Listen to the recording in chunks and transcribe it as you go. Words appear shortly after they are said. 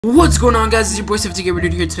What's going on, guys? It's your boy 70 Gamer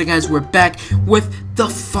Dude here. Today, guys, we're back with the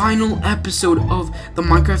final episode of the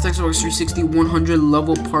Minecraft Xbox 360 100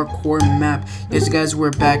 level parkour map. Yes, guys, we're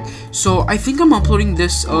back. So I think I'm uploading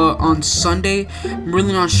this on Sunday. I'm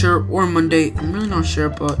really not sure, or Monday. I'm really not sure,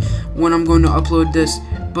 but when I'm going to upload this.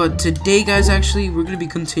 But today, guys, actually, we're gonna be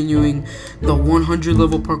continuing the 100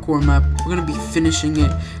 level parkour map. We're gonna be finishing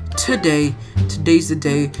it today. Today's the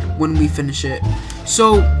day when we finish it.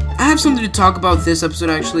 So I have something to talk about this episode.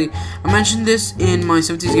 Actually, I mentioned this in my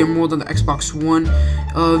 70s Gamer World on the Xbox One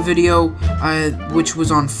video, which was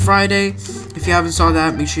on Friday. If you haven't saw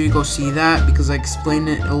that, make sure you go see that because I explained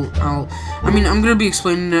it. I'm gonna be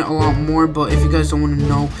explaining it a lot more, but if you guys don't want to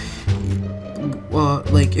know,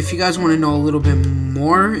 if you guys want to know a little bit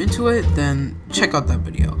more into it, then check out that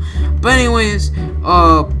video. But anyways,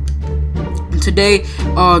 today,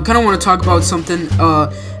 kind of want to talk about something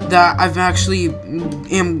that I've actually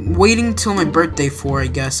am waiting till my birthday for, I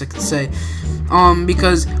guess I could say,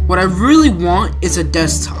 because what I really want is a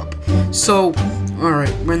desktop. So,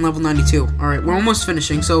 alright, we're in level 92. Alright, we're almost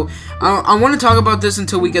finishing. So, I want to talk about this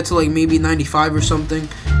until we get to, like, maybe 95 or something,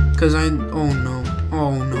 because oh no.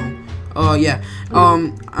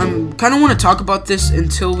 I'm kind of want to talk about this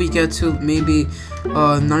until we get to maybe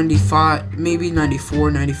 95, maybe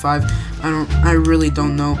 94, 95. I really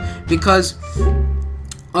don't know, because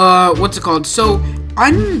what's it called? So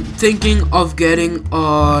I'm thinking of getting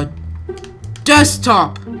a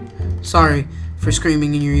desktop. Sorry for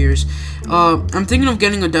screaming in your ears. I'm thinking of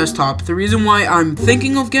getting a desktop. The reason why I'm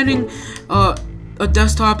thinking of getting a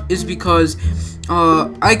desktop is because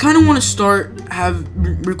I kind of want to start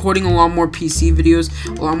recording a lot more PC videos,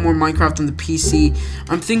 a lot more Minecraft on the PC.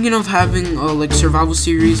 I'm thinking of having like survival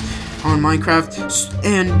series on Minecraft,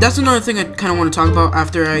 and that's another thing I kind of want to talk about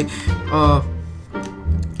after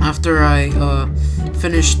I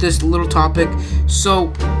finish this little topic. So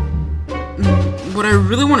what I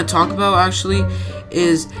really want to talk about actually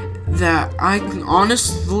is that I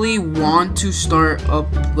honestly want to start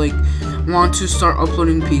uploading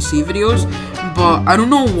PC videos, but I don't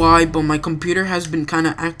know why, but my computer has been kind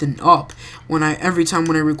of acting up every time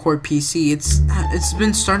when I record PC. It's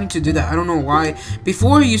been starting to do that. I don't know why.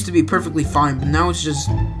 Before it used to be perfectly fine, but now it's just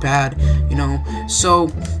bad, you know. So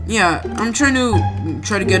yeah, I'm trying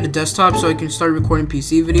to get a desktop so I can start recording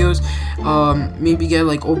PC videos. Maybe get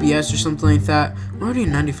like OBS or something like that. We're already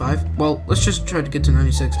in 95. Well, let's just try to get to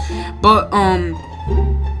 96. But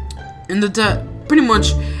pretty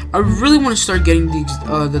much, I really want to start getting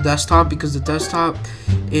the desktop, because the desktop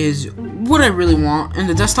is what I really want, and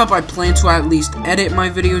the desktop I plan to at least edit my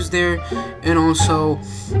videos there, and also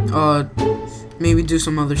maybe do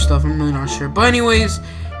some other stuff. I'm really not sure, but anyways,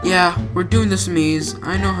 yeah, we're doing this maze.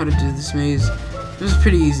 I know how to do this maze. It was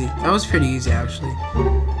pretty easy. That was pretty easy, actually.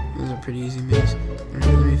 It was a pretty easy maze.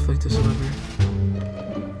 Alright, let me flick this over.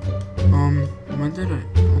 When did I?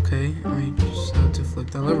 Okay, I just had to flick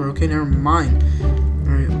that lever. Okay, never mind.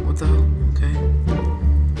 Alright, what the hell? Okay.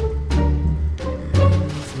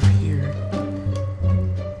 Through here.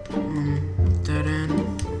 Dead end.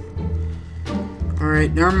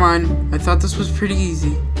 Alright, never mind. I thought this was pretty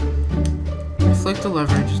easy. I flicked the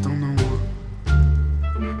lever, I just don't know what.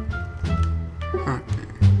 Alright.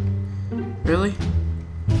 Really?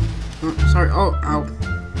 Oh, sorry. Oh, ow.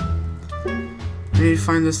 I need to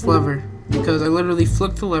find this lever, because I literally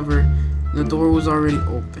flicked the lever and the door was already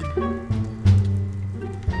open.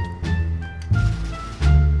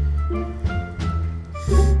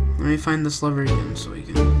 Let me find this lever again so we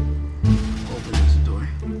can open this door.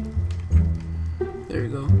 There we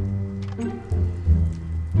go.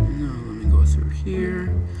 Now let me go through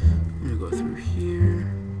here. I'm gonna go through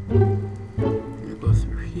here. I'm gonna go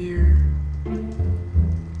through here.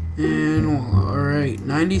 And voila. Alright,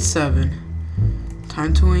 97.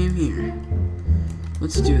 Time to aim here.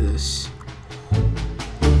 Let's do this.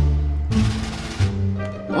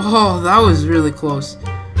 Oh, that was really close.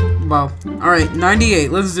 Wow. Alright,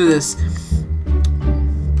 98. Let's do this.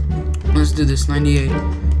 Let's do this. 98.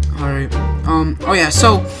 Alright. Oh yeah,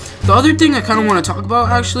 so the other thing I kind of want to talk about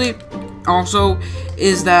actually also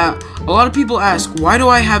is that a lot of people ask, why do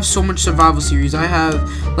I have so much survival series? I have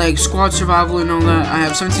like squad survival and all that. I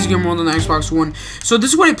have 70s Gamer World on the Xbox One. So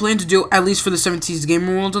this is what I plan to do, at least for the 70s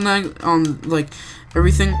Gamer World on like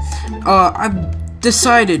everything. I've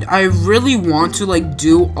decided I really want to like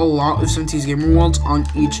do a lot of 70s Gamer Worlds on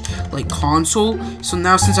each like console. So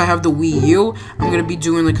now, since I have the Wii U, I'm gonna be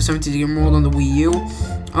doing like a 70s Gamer World on the Wii U,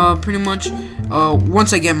 pretty much.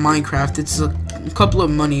 Once I get Minecraft, it's a couple of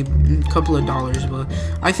dollars, but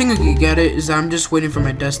I think I could get it. I'm just waiting for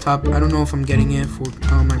my desktop. I don't know if I'm getting it for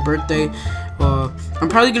my birthday I'm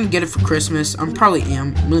probably gonna get it for Christmas. I'm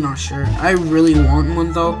really not sure. I really want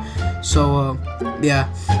one though. So yeah.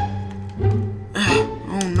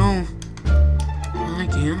 Oh no, I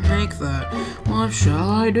can't make that. What shall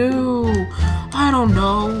I do? I don't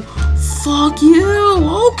know. Fuck you.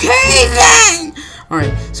 Okay then. All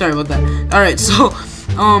right, sorry about that. All right, so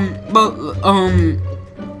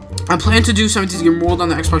I plan to do 17's Game World on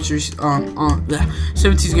the Xbox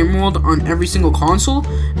 17's Game World on every single console,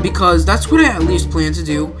 because that's what I at least plan to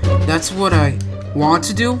do. That's what I want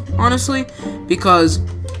to do, honestly, because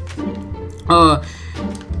doing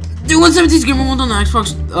 17's Game World on the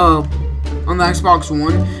Xbox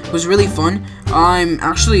One was really fun. I'm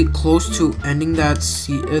actually close to ending that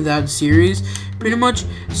series pretty much,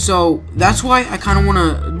 so that's why I kind of want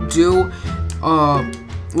to do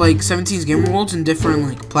like 17's Game Worlds in different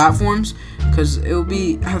like platforms, because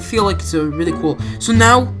I feel like it's a really cool. So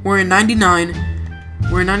now we're in 99.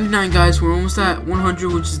 We're in 99, guys. We're almost at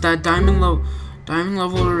 100, which is that diamond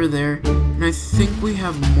level over there, and I think we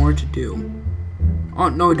have more to do. Oh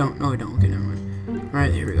no, we don't. Okay, never mind. All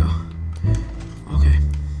right, here we go. Okay.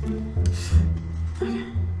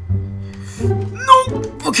 No.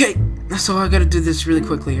 Okay. So I gotta do this really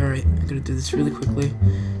quickly. All right, I gotta do this really quickly.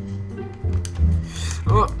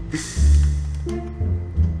 Oh,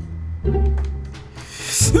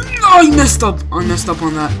 I messed up. I messed up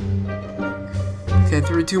on that. Okay,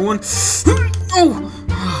 3, 2, 1. Oh!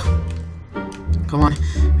 Come on.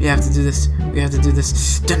 We have to do this. We have to do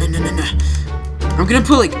this. I'm gonna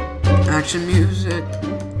put like action music.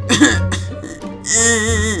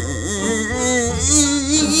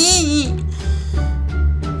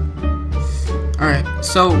 Alright,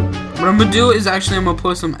 so what I'm gonna do is actually I'm gonna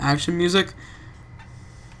put some action music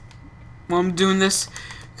while I'm doing this,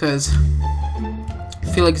 because I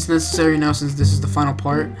feel like it's necessary now since this is the final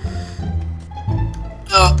part.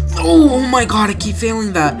 Oh my god, I keep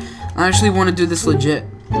failing that. I actually want to do this legit.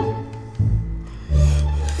 Oh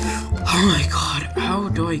my god, how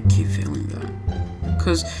do I keep failing that?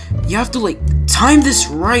 Because you have to like time this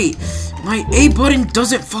right. My A button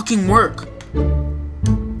doesn't fucking work.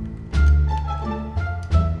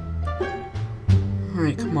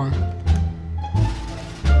 Alright, come on.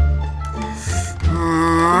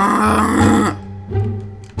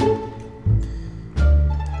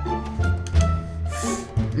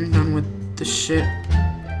 I'm done with the shit.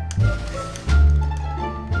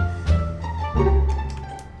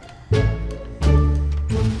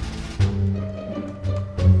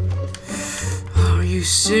 Are you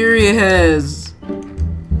serious?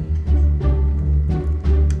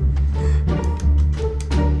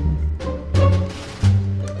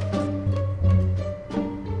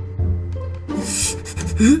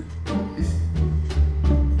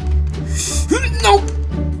 No.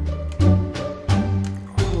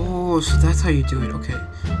 Oh, so that's how you do it. Okay,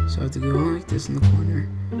 so I have to go like this in the corner,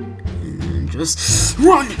 and then just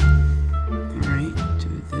run. All right, do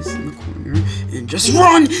this in the corner and just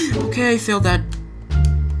run. Okay, I failed that.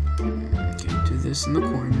 Okay, do this in the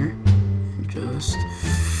corner and just.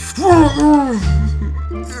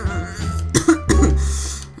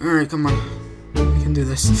 All right, come on. I can do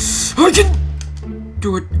this. I can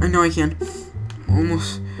do it. I know I can. We're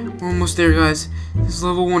almost there, guys. This is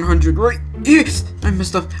level 100 right here. I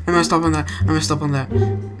messed up on that.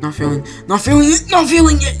 Not feeling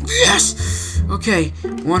it. Yes. Okay,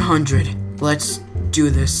 100. Let's do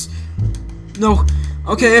this. No.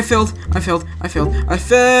 Okay, I failed.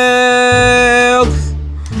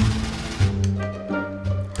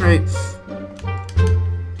 Alright.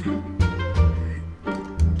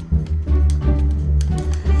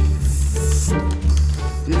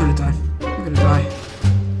 I'm gonna die.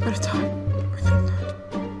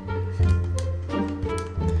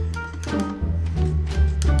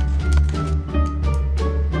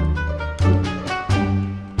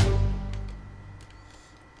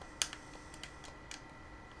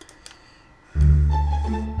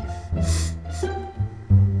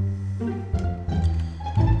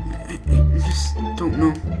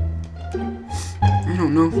 I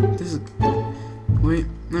don't know. This is. Wait,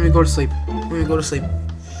 let me go to sleep.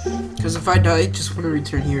 Because if I die, I just want to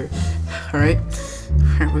return here. Alright?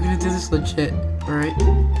 Alright, we're gonna do this legit. Alright?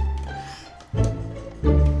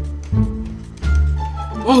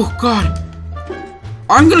 Oh, God.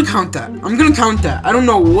 I'm gonna count that. I don't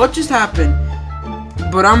know what just happened,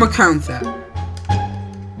 but I'm gonna count that.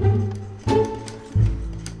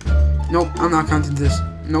 Nope, I'm not counting this.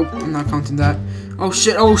 Nope, I'm not counting that. Oh,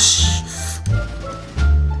 shit. Gotta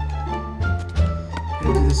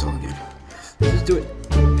do this all again. Let's just do it.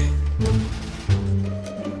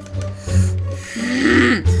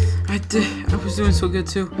 I was doing so good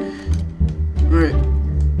too. Alright.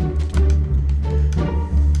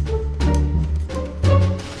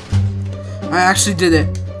 I actually did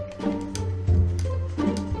it.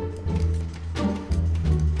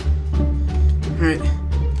 Alright.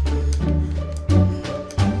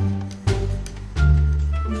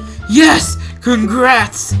 Yes!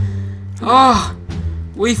 Congrats! Oh,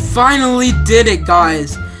 we finally did it,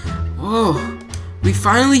 guys. Oh, we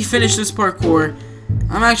finally finished this parkour.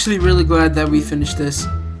 I'm actually really glad that we finished this.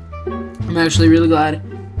 I'm actually really glad.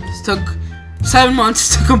 This took 7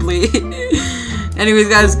 months to complete. Anyways,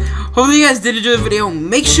 guys, hopefully you guys did enjoy the video.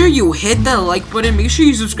 Make sure you hit that like button. Make sure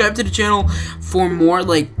you subscribe to the channel for more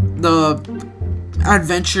like the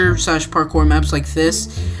adventure / parkour maps like this.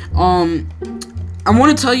 I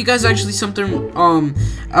want to tell you guys actually something.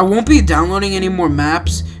 I won't be downloading any more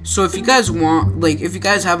maps. So if you guys want, like, if you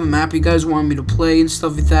guys have a map you guys want me to play and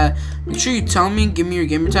stuff like that, make sure you tell me, give me your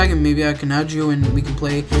gamer tag, and maybe I can add you and we can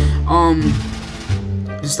play.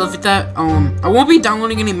 And stuff like that. I won't be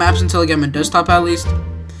downloading any maps until I get my desktop at least,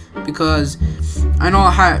 because I know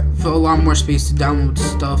I have a lot more space to download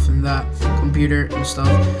stuff in that computer and stuff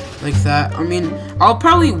like that. I mean, I'll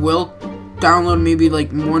probably will download maybe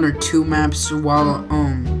like 1 or 2 maps while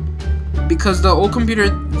because the old computer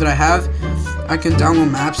that I have, I can download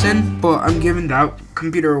maps in, but I'm giving that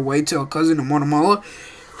computer away to a cousin in Guatemala.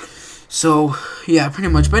 So yeah, pretty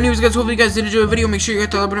much. But anyways, guys, hopefully you guys did enjoy the video. Make sure you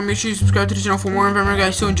hit the like button, make sure you subscribe to the channel for more. And remember,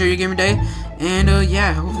 guys, to enjoy your gaming day. And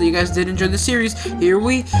yeah, hopefully you guys did enjoy the series. Here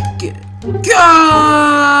we go.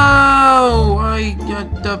 I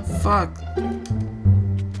the fuck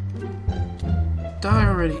die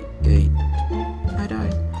already.